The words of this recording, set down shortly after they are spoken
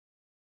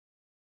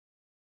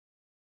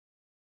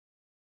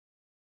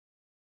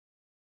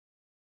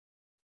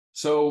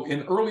So,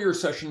 in earlier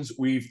sessions,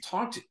 we've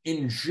talked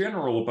in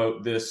general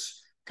about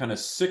this kind of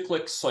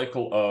cyclic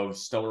cycle of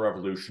stellar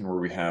evolution where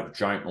we have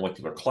giant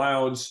molecular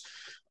clouds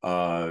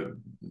uh,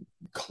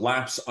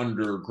 collapse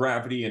under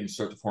gravity and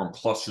start to form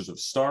clusters of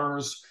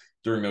stars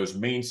during those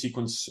main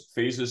sequence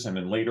phases. And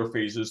in later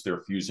phases,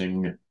 they're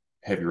fusing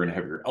heavier and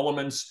heavier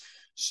elements.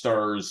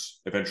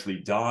 Stars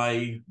eventually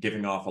die,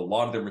 giving off a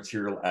lot of their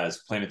material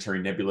as planetary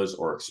nebulas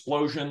or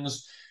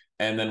explosions.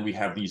 And then we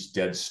have these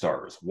dead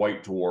stars,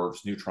 white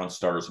dwarfs, neutron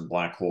stars, and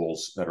black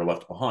holes that are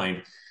left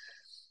behind.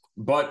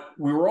 But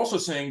we were also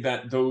saying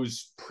that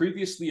those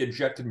previously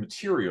ejected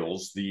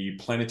materials, the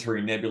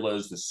planetary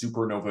nebulas, the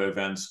supernova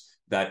events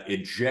that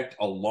eject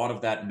a lot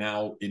of that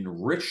now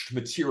enriched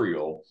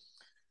material,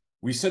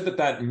 we said that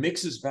that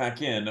mixes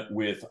back in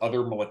with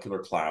other molecular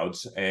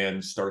clouds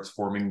and starts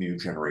forming new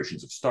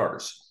generations of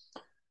stars.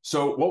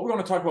 So what we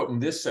want to talk about in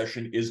this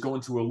session is go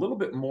into a little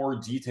bit more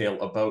detail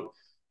about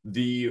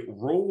the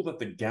role that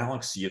the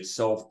galaxy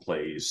itself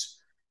plays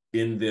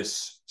in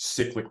this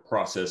cyclic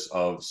process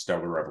of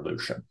stellar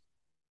evolution.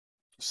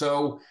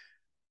 So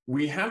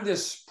we have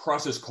this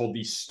process called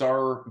the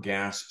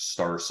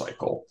star-gas-star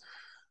cycle.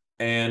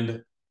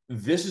 And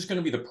this is going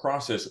to be the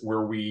process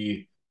where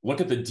we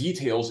look at the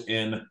details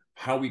in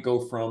how we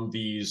go from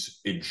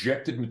these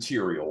ejected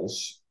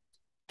materials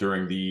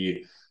during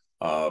the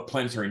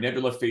planetary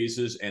nebula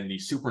phases and the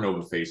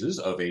supernova phases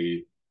of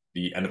the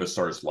end of a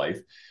star's life,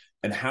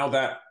 and how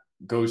that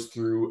goes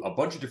through a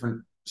bunch of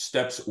different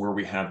steps where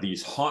we have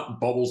these hot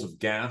bubbles of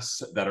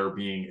gas that are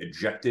being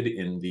ejected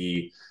in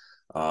the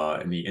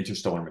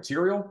interstellar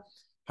material,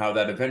 how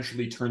that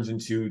eventually turns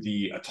into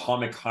the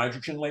atomic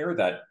hydrogen layer,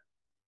 that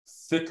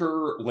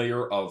thicker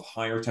layer of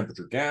higher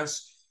temperature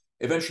gas,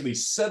 eventually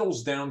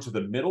settles down to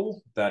the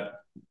middle, that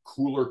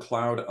cooler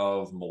cloud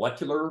of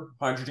molecular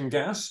hydrogen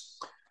gas,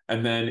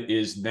 and then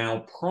is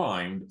now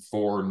primed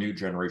for new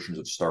generations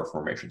of star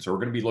formation. So we're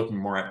going to be looking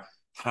more at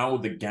how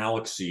the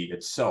galaxy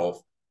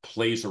itself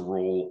plays a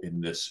role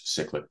in this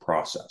cyclic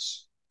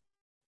process.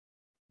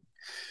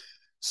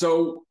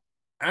 So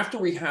after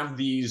we have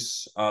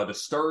these, the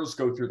stars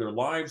go through their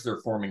lives, they're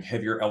forming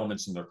heavier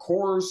elements in their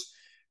cores,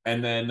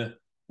 and then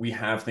we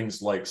have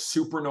things like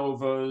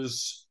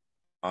supernovas,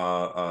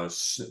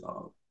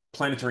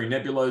 planetary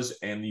nebulas,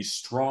 and these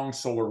strong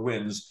solar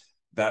winds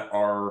that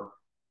are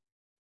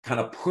kind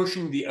of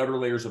pushing the outer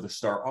layers of the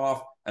star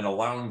off and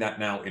allowing that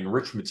now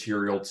enriched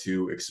material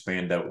to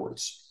expand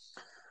outwards.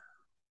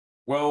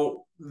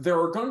 Well, there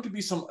are going to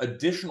be some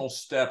additional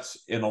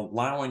steps in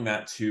allowing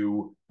that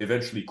to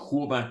eventually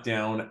cool back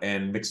down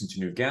and mix into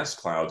new gas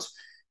clouds.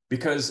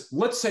 Because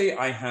let's say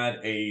I had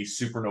a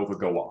supernova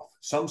go off,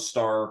 some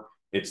star,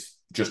 it's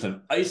just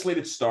an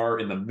isolated star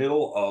in the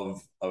middle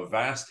of a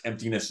vast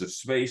emptiness of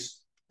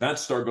space. That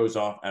star goes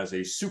off as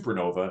a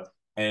supernova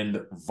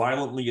and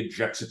violently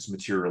ejects its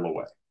material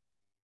away.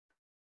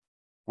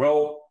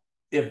 Well,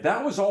 if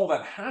that was all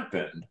that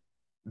happened,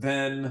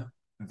 then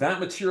that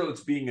material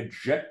that's being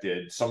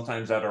ejected,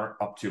 sometimes that are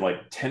up to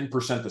like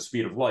 10% the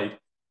speed of light,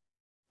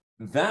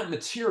 that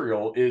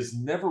material is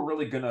never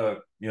really going to,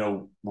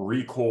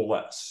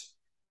 recoalesce.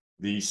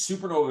 The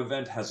supernova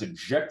event has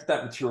ejected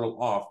that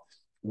material off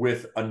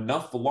with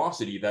enough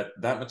velocity that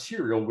that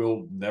material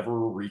will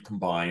never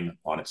recombine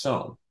on its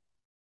own.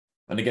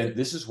 And again,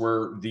 this is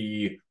where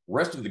the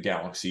rest of the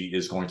galaxy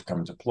is going to come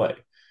into play.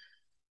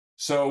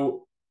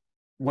 So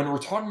when we're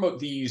talking about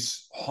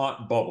these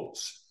hot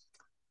bubbles,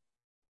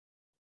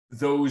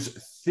 those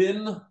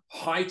thin,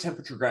 high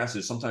temperature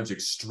gases, sometimes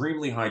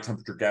extremely high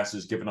temperature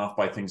gases given off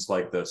by things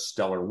like the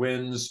stellar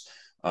winds,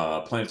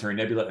 planetary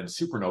nebula, and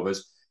supernovas,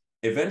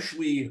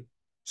 eventually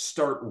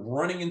start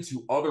running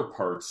into other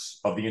parts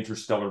of the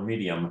interstellar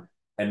medium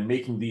and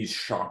making these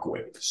shock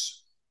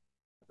waves.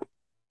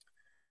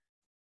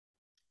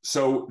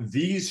 So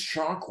these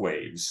shock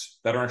waves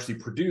that are actually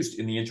produced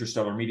in the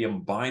interstellar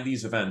medium by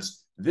these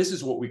events, this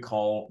is what we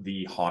call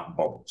the hot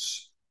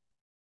bubbles.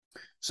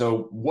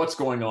 So what's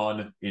going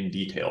on in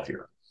detail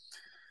here?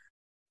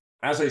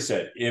 As I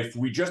said, if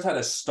we just had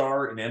a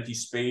star in empty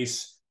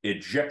space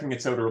ejecting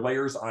its outer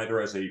layers, either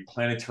as a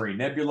planetary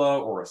nebula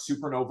or a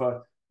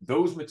supernova,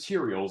 those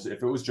materials,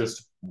 if it was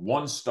just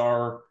one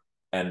star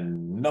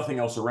and nothing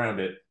else around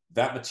it,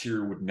 that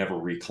material would never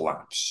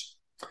recollapse.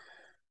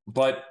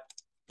 But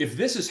if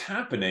this is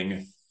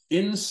happening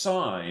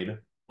inside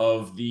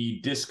of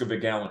the disk of a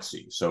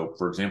galaxy, so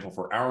for example,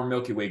 for our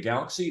Milky Way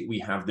galaxy, we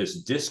have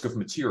this disk of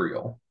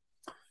material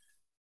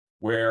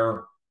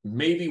where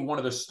maybe one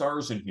of the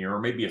stars in here, or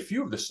maybe a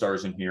few of the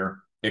stars in here,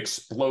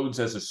 explodes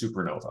as a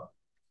supernova.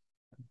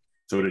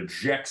 So it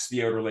ejects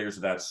the outer layers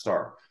of that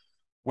star.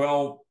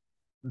 Well,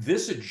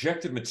 this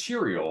ejected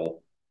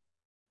material,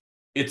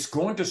 it's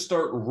going to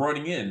start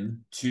running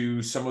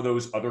into some of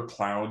those other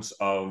clouds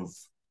of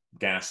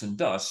gas and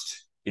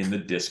dust in the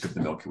disk of the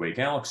Milky Way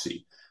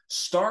galaxy.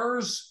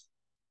 Stars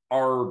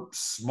are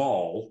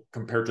small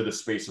compared to the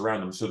space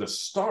around them, so the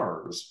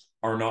stars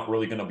are not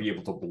really going to be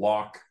able to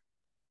block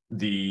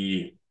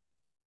the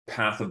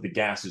path of the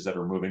gases that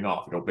are moving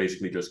off. It'll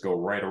basically just go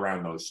right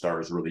around those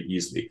stars really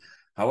easily.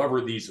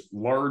 However, these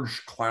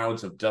large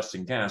clouds of dust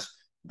and gas,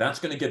 that's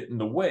going to get in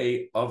the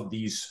way of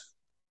these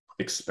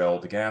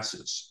expelled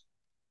gases.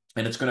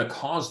 And it's going to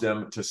cause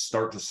them to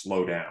start to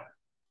slow down.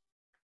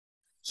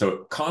 So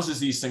it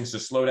causes these things to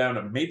slow down,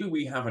 and maybe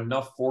we have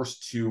enough force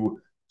to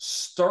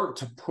start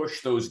to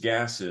push those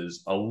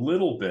gases a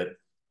little bit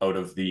out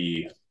of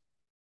the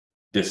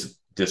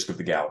disk of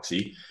the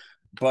galaxy.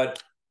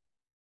 But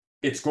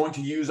it's going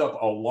to use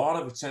up a lot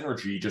of its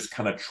energy just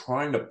kind of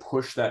trying to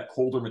push that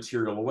colder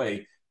material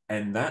away.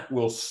 And that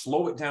will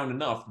slow it down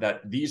enough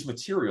that these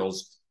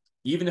materials,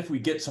 even if we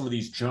get some of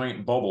these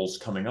giant bubbles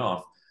coming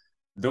off,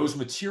 those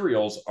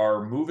materials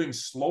are moving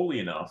slowly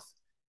enough,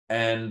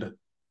 and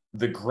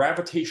the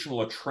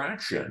gravitational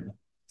attraction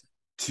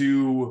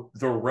to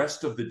the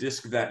rest of the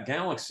disk of that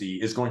galaxy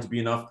is going to be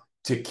enough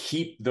to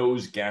keep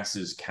those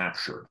gases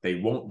captured. They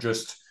won't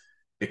just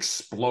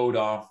explode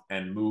off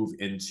and move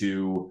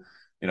into,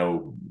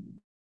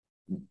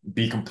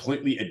 be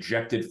completely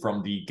ejected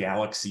from the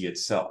galaxy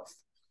itself.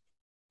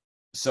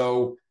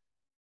 So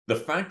the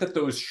fact that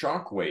those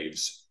shock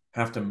waves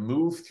have to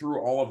move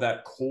through all of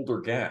that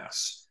colder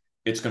gas,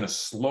 it's going to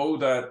slow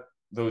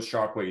those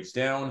shock waves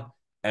down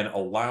and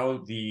allow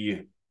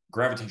the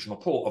gravitational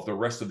pull of the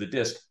rest of the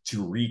disk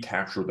to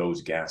recapture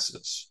those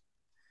gases.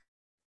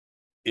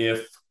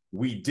 If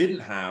we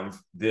didn't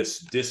have this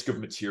disk of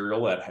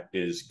material that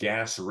is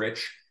gas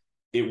rich,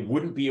 it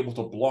wouldn't be able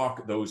to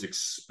block those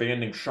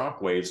expanding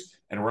shock waves.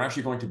 And we're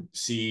actually going to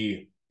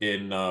see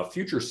in a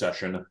future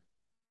session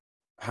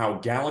how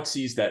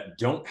galaxies that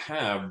don't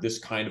have this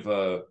kind of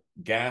a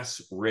gas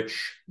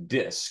rich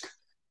disk,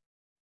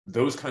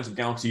 those kinds of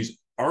galaxies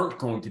aren't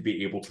going to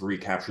be able to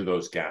recapture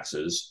those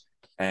gases.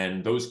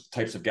 And those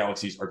types of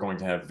galaxies are going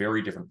to have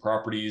very different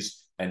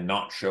properties and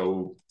not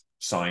show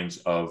signs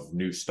of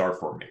new star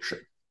formation.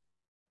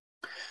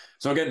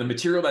 So again, the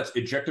material that's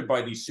ejected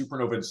by these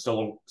supernova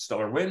and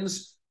stellar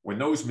winds, when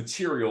those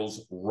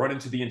materials run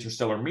into the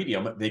interstellar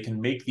medium, they can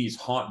make these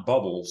hot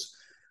bubbles,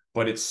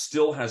 but it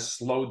still has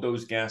slowed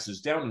those gases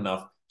down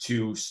enough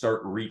to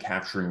start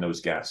recapturing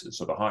those gases.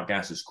 So the hot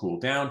gases cool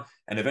down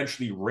and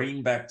eventually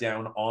rain back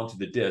down onto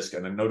the disk.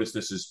 And then notice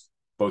this is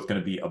both going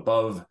to be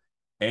above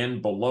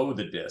and below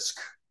the disk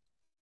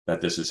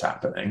that this is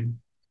happening.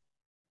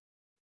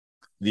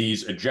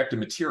 These ejected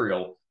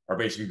material are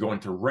basically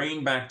going to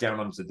rain back down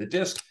onto the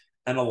disk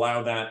and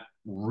allow that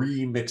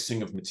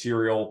remixing of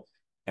material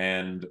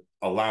and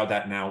allow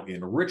that now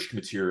enriched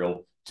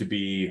material to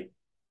be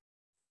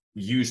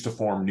used to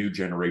form new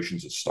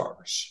generations of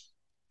stars.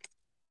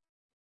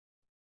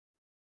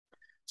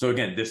 So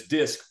again, this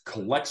disk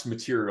collects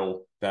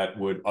material that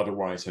would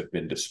otherwise have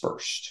been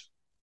dispersed.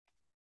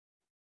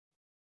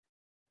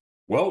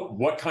 Well,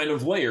 what kind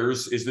of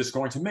layers is this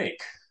going to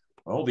make?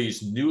 Well,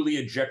 these newly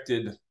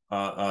ejected,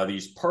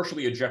 these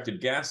partially ejected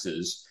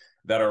gases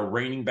that are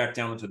raining back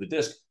down into the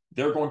disk,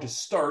 they're going to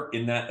start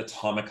in that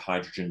atomic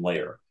hydrogen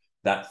layer,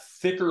 that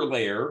thicker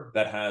layer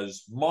that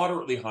has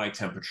moderately high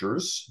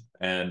temperatures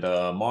and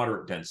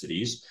moderate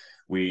densities.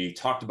 We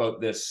talked about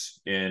this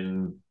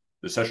in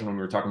the session when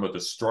we were talking about the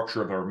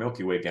structure of our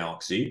Milky Way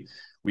galaxy.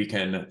 We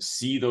can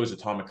see those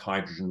atomic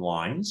hydrogen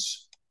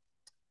lines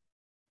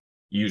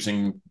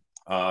using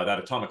that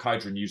atomic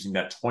hydrogen using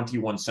that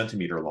 21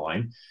 centimeter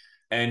line.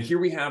 And here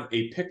we have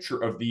a picture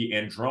of the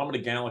Andromeda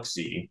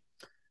galaxy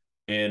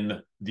in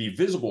the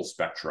visible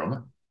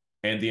spectrum,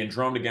 and the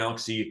Andromeda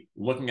galaxy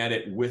looking at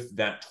it with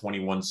that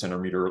 21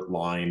 centimeter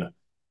line,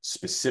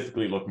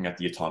 specifically looking at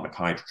the atomic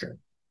hydrogen.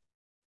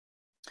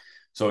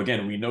 So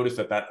again, we notice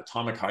that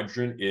atomic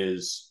hydrogen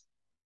is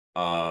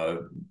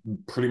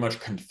pretty much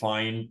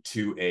confined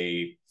to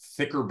a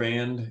thicker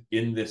band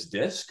in this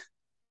disk.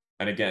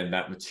 And again,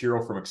 that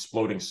material from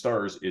exploding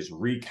stars is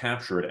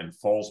recaptured and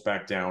falls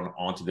back down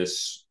onto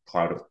this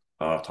cloud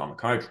of atomic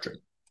hydrogen.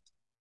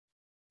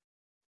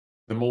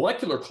 The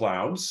molecular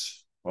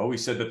clouds, well, we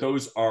said that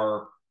those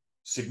are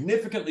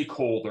significantly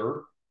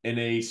colder in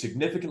a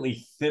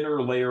significantly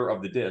thinner layer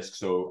of the disk.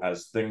 So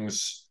as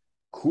things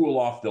cool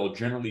off, they'll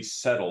generally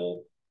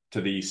settle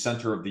to the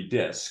center of the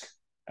disk.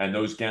 And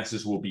those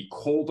gases will be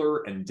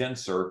colder and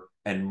denser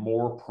and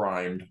more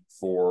primed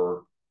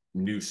for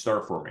new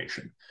star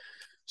formation.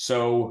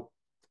 So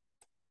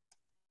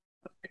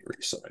let me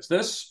resize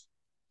this.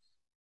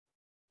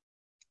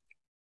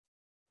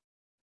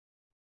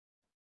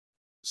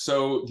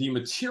 So the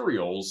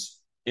materials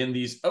in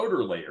these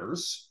outer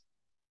layers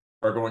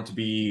are going to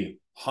be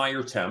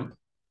higher temp,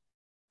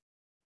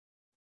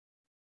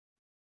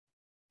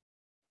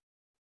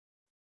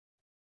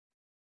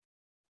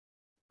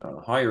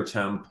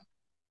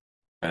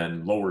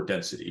 and lower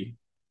density.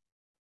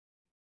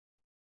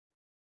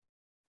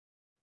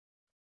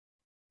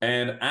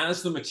 And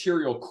as the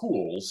material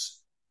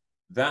cools,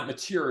 that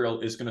material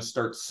is going to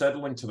start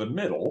settling to the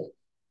middle.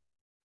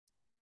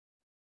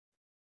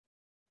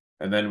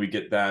 And then we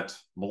get that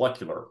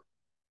molecular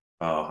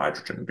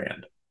hydrogen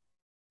band.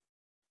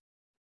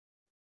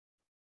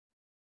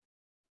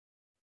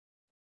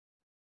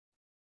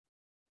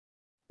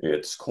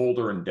 It's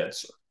colder and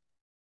denser.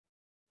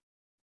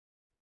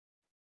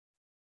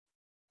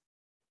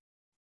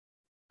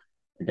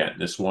 Again,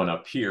 this one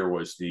up here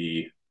was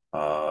the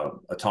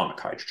atomic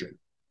hydrogen.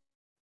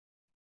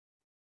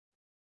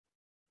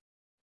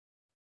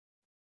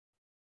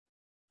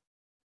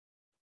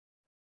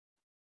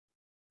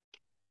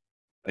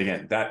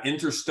 Again, that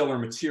interstellar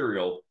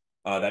material,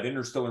 that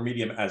interstellar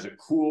medium, as it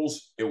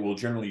cools, it will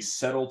generally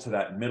settle to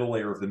that middle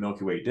layer of the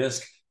Milky Way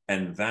disk,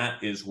 and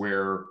that is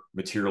where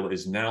material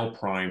is now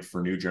primed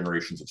for new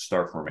generations of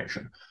star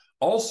formation.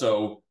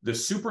 Also, the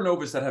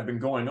supernovas that have been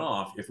going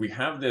off, if we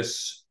have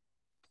this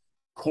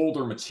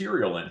colder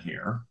material in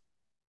here,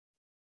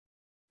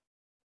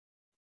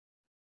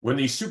 when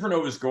these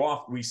supernovas go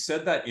off, we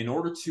said that in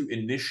order to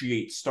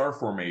initiate star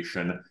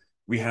formation,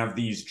 we have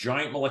these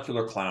giant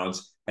molecular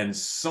clouds, and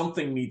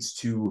something needs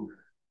to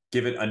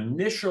give it an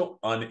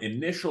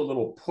initial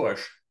little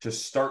push to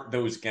start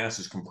those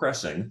gases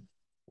compressing.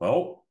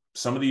 Well,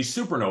 some of these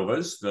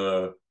supernovas,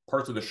 the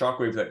parts of the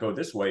shockwave that go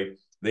this way,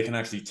 they can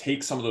actually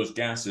take some of those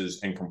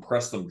gases and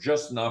compress them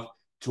just enough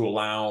to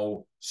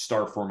allow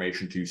star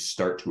formation to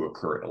start to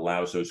occur. It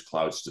allows those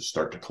clouds to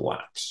start to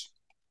collapse.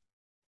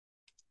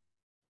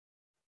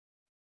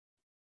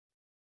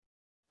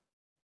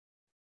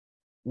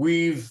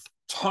 We've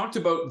talked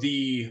about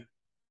the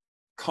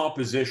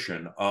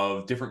composition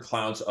of different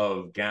clouds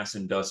of gas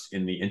and dust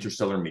in the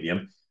interstellar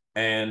medium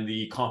and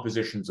the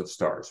compositions of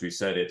stars. We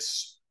said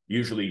it's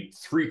usually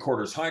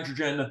 3/4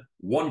 hydrogen,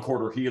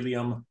 1/4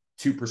 helium,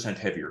 2%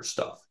 heavier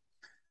stuff.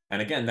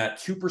 And again, that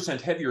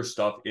 2% heavier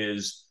stuff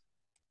is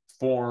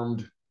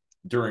formed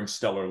during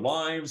stellar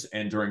lives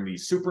and during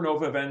these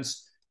supernova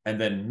events,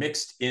 and then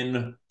mixed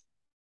in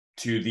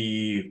to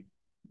the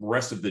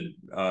rest of the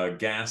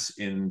gas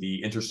in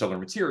the interstellar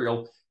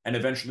material, and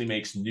eventually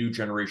makes new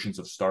generations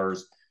of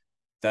stars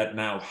that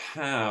now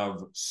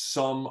have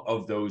some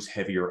of those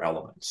heavier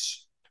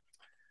elements.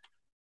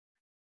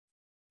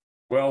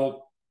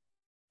 Well,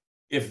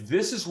 if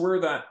this is where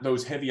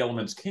those heavy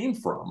elements came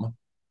from,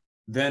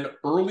 then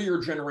earlier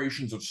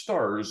generations of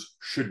stars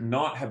should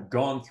not have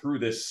gone through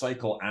this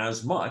cycle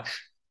as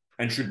much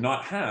and should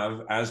not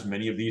have as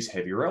many of these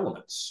heavier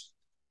elements.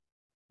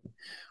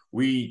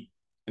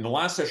 In the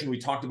last session, we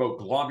talked about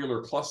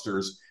globular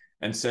clusters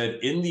and said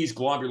in these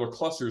globular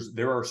clusters,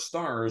 there are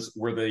stars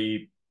where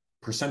the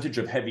percentage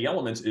of heavy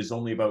elements is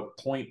only about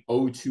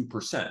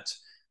 0.02%,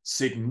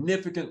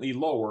 significantly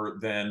lower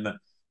than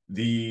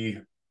the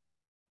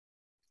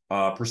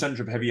percentage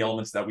of heavy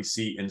elements that we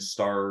see in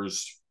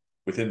stars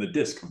within the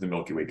disk of the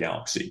Milky Way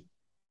galaxy.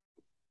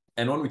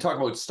 And when we talk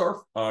about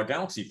star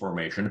galaxy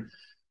formation,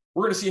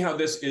 we're going to see how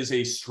this is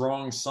a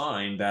strong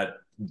sign that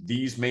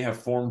these may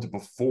have formed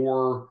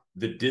before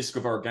the disk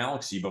of our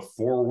galaxy,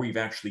 before we've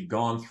actually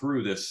gone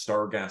through this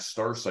star gas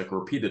star cycle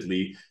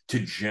repeatedly to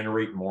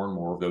generate more and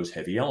more of those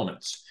heavy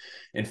elements.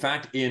 In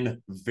fact,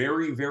 in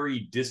very,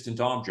 very distant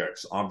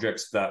objects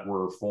that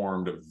were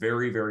formed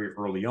very, very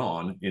early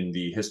on in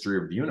the history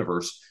of the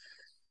universe,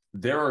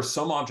 there are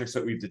some objects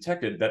that we've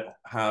detected that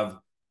have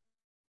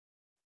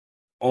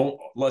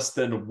less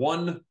than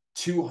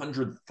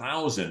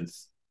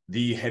 1/200,000th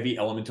the heavy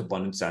element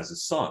abundance as the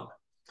sun.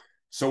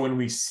 So when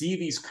we see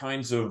these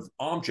kinds of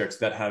objects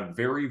that have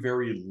very,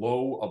 very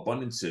low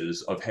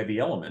abundances of heavy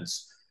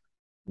elements,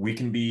 we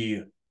can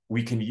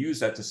use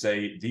that to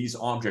say these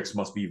objects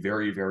must be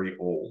very, very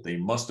old. They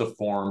must have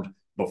formed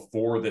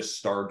before this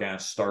star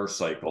gas star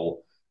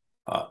cycle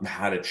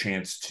had a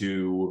chance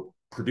to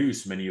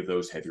produce many of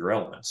those heavier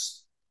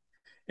elements.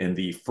 In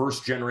the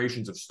first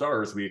generations of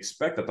stars, we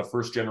expect that the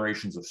first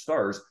generations of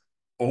stars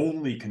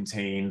only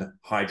contained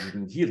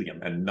hydrogen and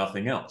helium and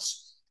nothing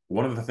else.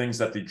 One of the things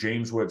that the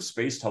James Webb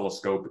Space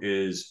Telescope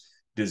is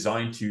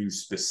designed to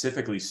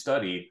specifically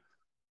study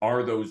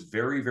are those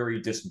very,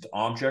 very distant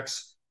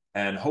objects,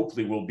 and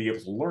hopefully we'll be able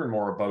to learn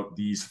more about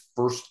these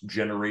first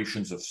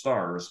generations of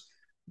stars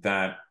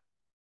that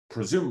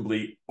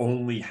presumably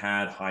only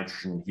had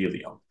hydrogen and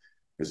helium.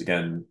 Because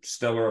again,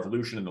 stellar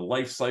evolution and the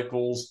life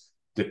cycles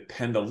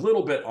depend a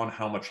little bit on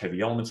how much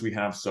heavy elements we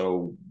have,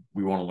 so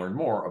we want to learn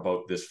more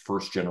about this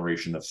first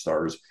generation of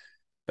stars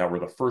that were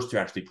the first to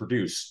actually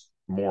produce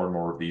more and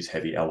more of these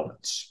heavy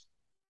elements.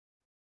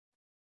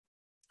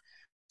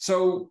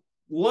 So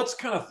let's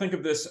kind of think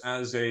of this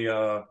as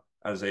a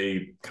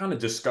kind of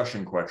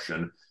discussion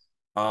question.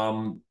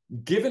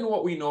 Given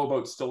what we know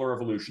about stellar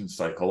evolution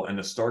cycle and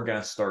the star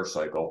gas star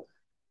cycle,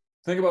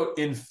 think about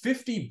in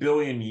 50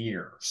 billion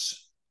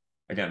years.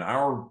 Again,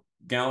 our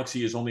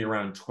galaxy is only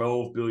around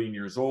 12 billion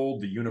years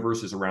old. The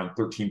universe is around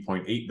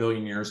 13.8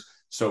 billion years.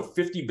 So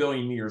 50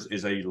 billion years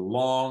is a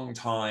long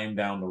time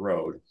down the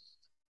road.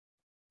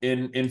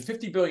 In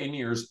 50 billion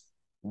years,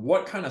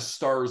 what kind of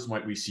stars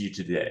might we see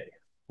today?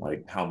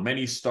 Like how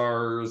many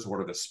stars? What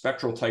are the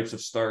spectral types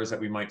of stars that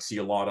we might see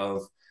a lot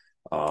of?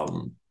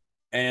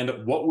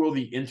 And what will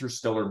the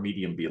interstellar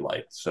medium be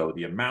like? So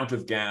the amount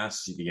of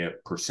gas, the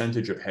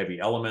percentage of heavy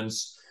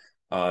elements.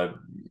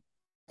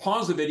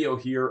 Pause the video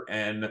here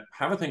and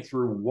have a think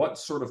through what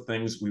sort of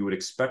things we would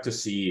expect to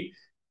see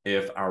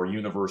if our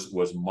universe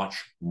was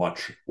much,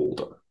 much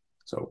older.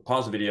 So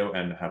pause the video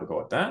and have a go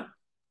at that.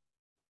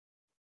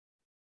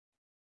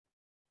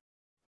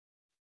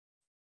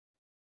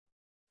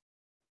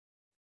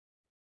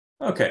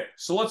 Okay,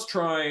 so let's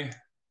try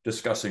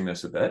discussing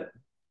this a bit.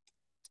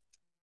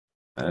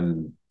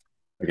 And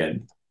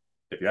again,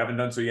 if you haven't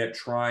done so yet,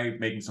 try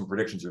making some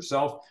predictions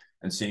yourself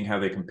and seeing how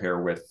they compare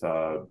with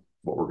what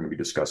we're going to be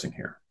discussing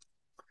here.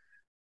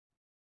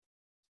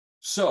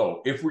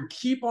 So if we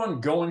keep on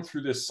going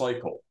through this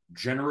cycle,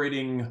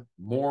 generating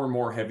more and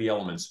more heavy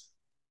elements,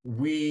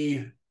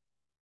 we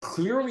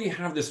clearly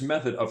have this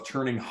method of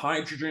turning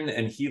hydrogen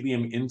and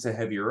helium into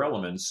heavier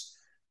elements,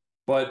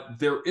 but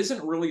there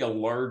isn't really a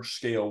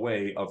large-scale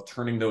way of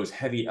turning those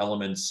heavy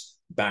elements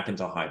back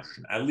into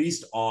hydrogen, at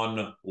least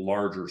on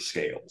larger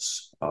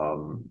scales,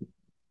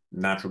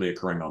 naturally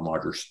occurring on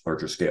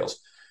larger scales.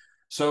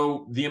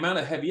 So the amount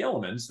of heavy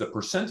elements, the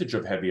percentage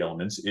of heavy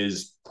elements,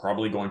 is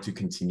probably going to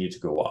continue to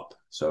go up.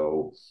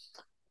 So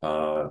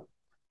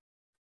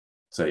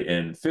say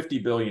in 50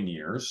 billion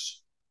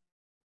years,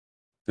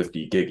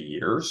 50 gig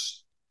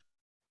years,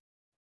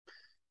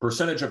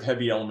 percentage of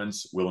heavy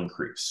elements will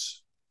increase.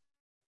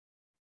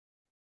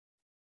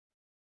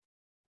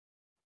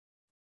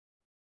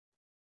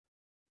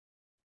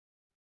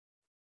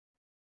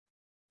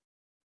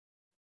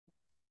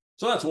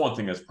 So that's one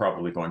thing that's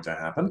probably going to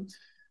happen.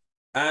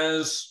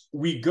 As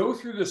we go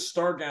through this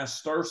star gas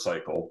star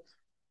cycle,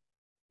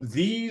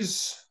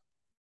 this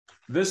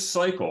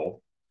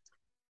cycle,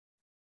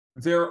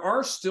 there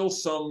are still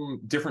some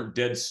different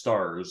dead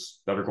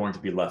stars that are going to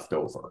be left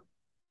over.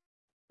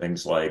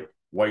 Things like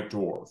white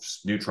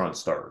dwarfs, neutron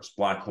stars,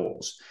 black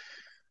holes.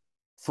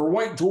 For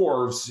white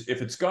dwarfs,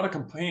 if it's got a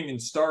companion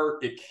star,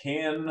 it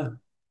can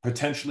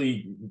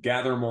potentially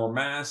gather more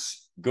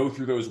mass, go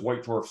through those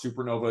white dwarf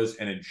supernovas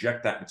and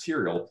eject that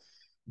material.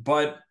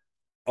 But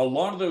a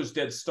lot of those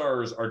dead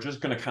stars are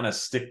just going to kind of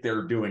stick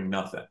there doing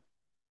nothing.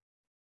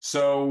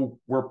 So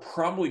we're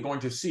probably going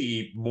to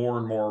see more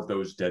and more of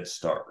those dead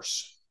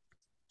stars.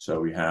 So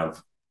we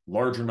have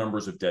larger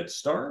numbers of dead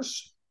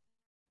stars.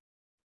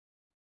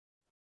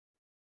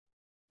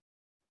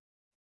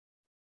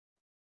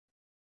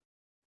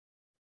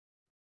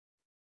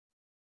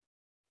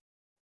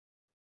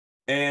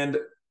 And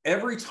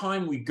every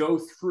time we go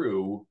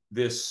through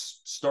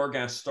this star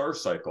gas star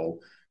cycle,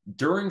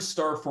 during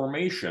star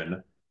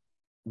formation,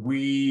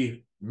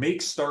 we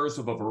make stars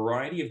of a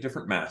variety of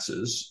different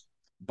masses,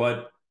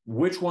 but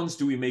which ones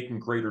do we make in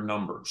greater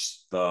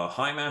numbers? The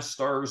high mass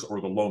stars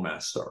or the low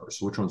mass stars?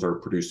 Which ones are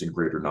produced in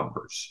greater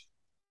numbers?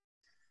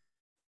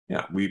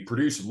 Yeah, we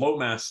produce low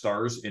mass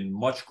stars in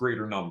much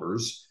greater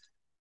numbers,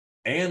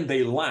 and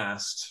they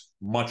last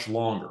much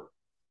longer.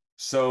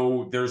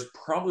 So there's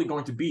probably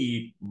going to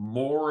be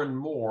more and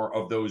more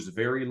of those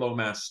very low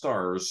mass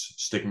stars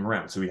sticking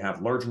around. So we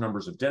have larger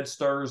numbers of dead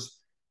stars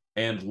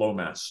and low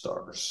mass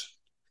stars.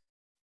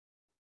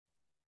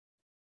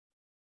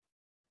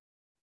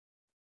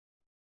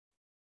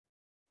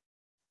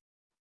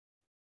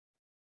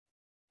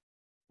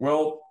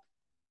 Well,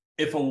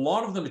 if a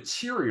lot of the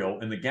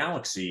material in the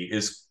galaxy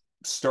is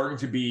starting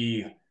to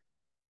be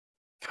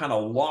kind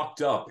of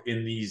locked up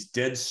in these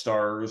dead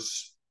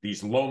stars,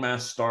 these low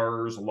mass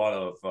stars, a lot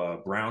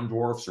of brown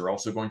dwarfs are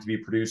also going to be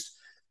produced.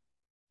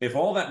 If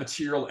all that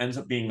material ends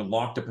up being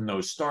locked up in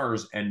those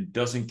stars and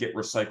doesn't get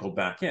recycled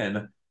back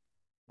in,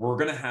 we're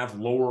going to have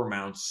lower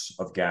amounts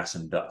of gas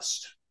and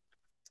dust.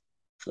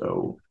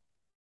 So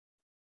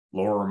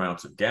lower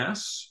amounts of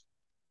gas.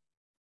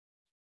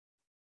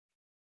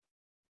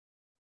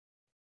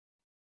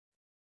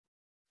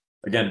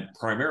 Again,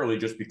 primarily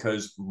just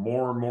because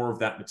more and more of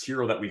that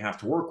material that we have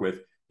to work with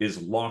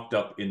is locked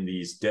up in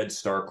these dead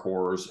star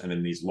cores and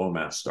in these low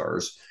mass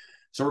stars.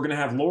 So we're going to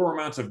have lower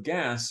amounts of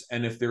gas.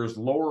 And if there's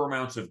lower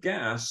amounts of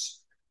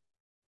gas,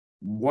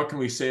 what can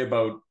we say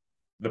about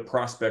the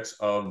prospects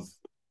of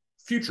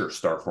future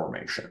star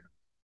formation?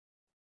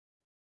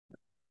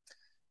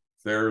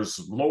 If there's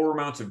lower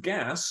amounts of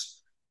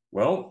gas,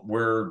 well,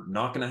 we're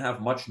not going to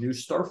have much new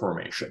star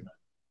formation.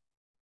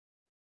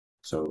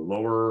 So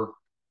lower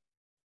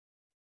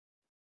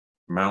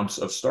amounts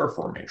of star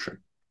formation.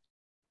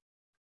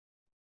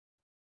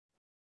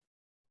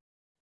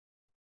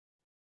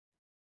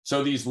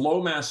 So these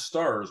low mass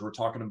stars, we're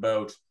talking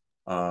about,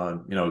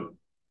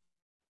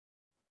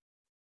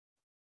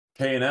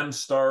 K&M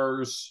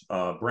stars,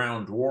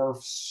 brown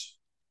dwarfs,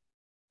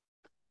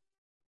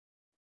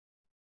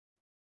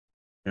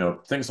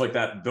 things like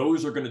that.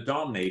 Those are going to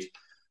dominate,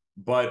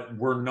 but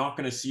we're not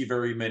going to see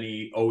very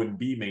many O and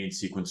B main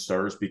sequence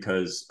stars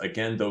because,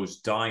 again,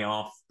 those die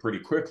off pretty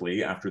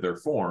quickly after they're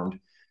formed.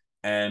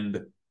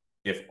 And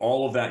if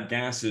all of that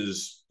gas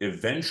is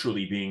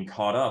eventually being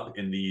caught up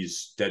in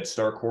these dead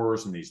star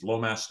cores and these low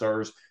mass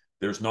stars,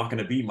 there's not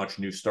going to be much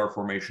new star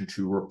formation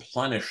to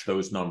replenish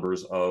those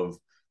numbers of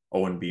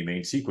O and B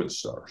main sequence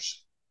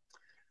stars.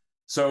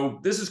 So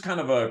this is kind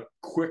of a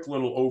quick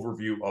little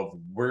overview of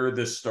where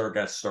this star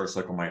gas star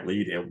cycle might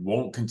lead. It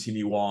won't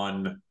continue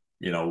on,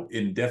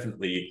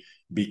 indefinitely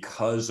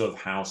because of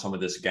how some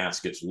of this gas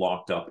gets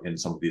locked up in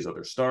some of these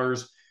other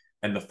stars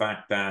and the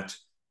fact that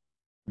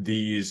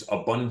these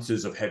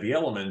abundances of heavy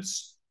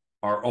elements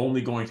are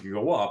only going to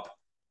go up.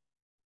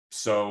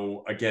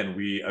 So again,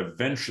 we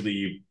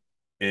eventually,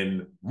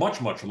 in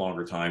much, much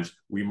longer times,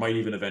 we might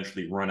even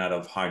eventually run out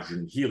of hydrogen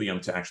and helium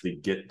to actually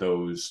get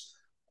those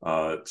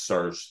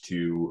stars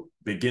to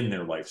begin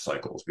their life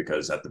cycles,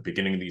 because at the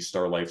beginning of these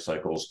star life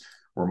cycles,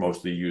 we're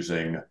mostly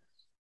using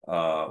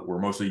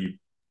the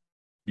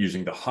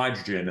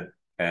hydrogen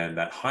and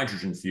that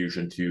hydrogen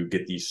fusion to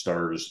get these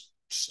stars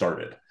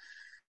started.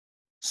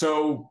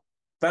 So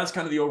that's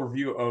kind of the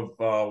overview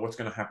of what's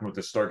going to happen with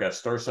the star-gas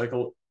star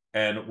cycle.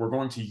 And we're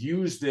going to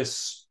use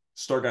this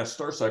star-gas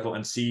star cycle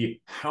and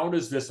see how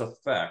does this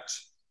affect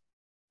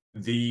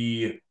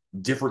the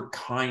different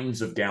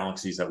kinds of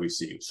galaxies that we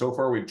see. So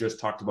far, we've just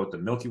talked about the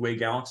Milky Way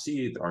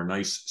galaxy, our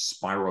nice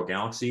spiral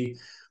galaxy,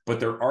 but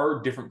there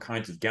are different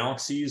kinds of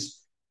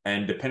galaxies,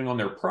 and depending on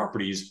their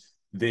properties,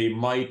 they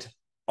might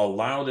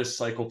allow this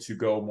cycle to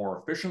go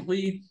more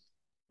efficiently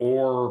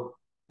or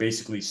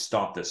basically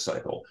stop this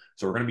cycle.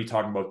 So we're going to be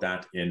talking about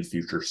that in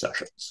future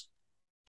sessions.